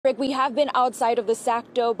Rick, we have been outside of the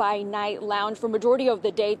Sacramento by Night Lounge for majority of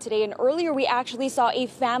the day today, and earlier we actually saw a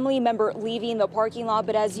family member leaving the parking lot,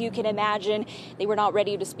 but as you can imagine, they were not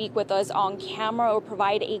ready to speak with us on camera or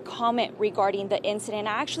provide a comment regarding the incident.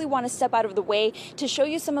 I actually want to step out of the way to show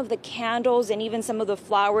you some of the candles and even some of the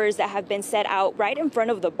flowers that have been set out right in front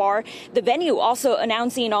of the bar. The venue also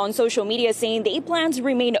announcing on social media saying they plan to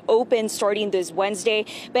remain open starting this Wednesday,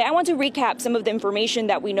 but I want to recap some of the information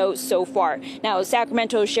that we know so far. Now,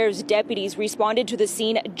 Sacramento Sheriff's deputies responded to the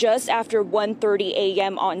scene just after 1:30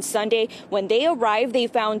 a.m. on Sunday. When they arrived, they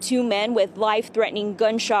found two men with life-threatening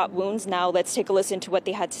gunshot wounds. Now let's take a listen to what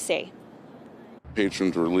they had to say.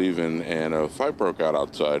 Patrons were leaving and a fight broke out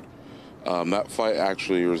outside. That fight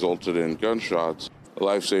actually resulted in gunshots.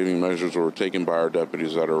 Life-saving measures were taken by our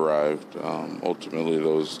deputies that arrived. Ultimately,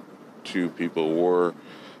 those two people were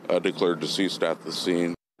declared deceased at the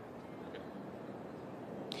scene.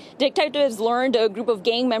 Detectives learned a group of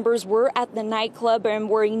gang members were at the nightclub and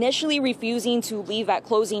were initially refusing to leave at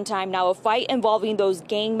closing time. Now, a fight involving those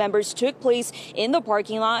gang members took place in the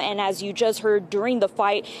parking lot, and as you just heard, during the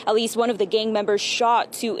fight, at least one of the gang members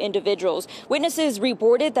shot two individuals. Witnesses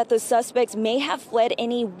reported that the suspects may have fled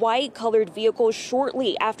in a white-colored vehicle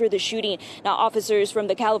shortly after the shooting. Now, officers from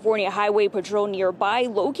the California Highway Patrol nearby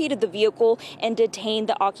located the vehicle and detained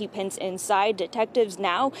the occupants inside. Detectives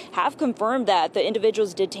now have confirmed that the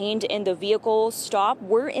individuals detained in the vehicle stop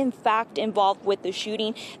were in fact involved with the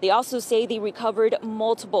shooting. They also say they recovered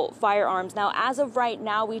multiple firearms. Now, as of right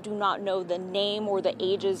now, we do not know the name or the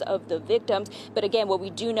ages of the victims. But again, what we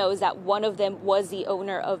do know is that one of them was the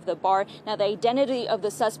owner of the bar. Now, the identity of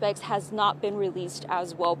the suspects has not been released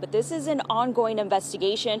as well. But this is an ongoing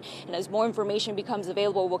investigation. And as more information becomes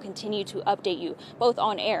available, we'll continue to update you both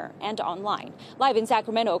on air and online. Live in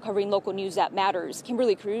Sacramento, covering local news that matters,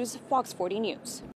 Kimberly Cruz, Fox 40 News.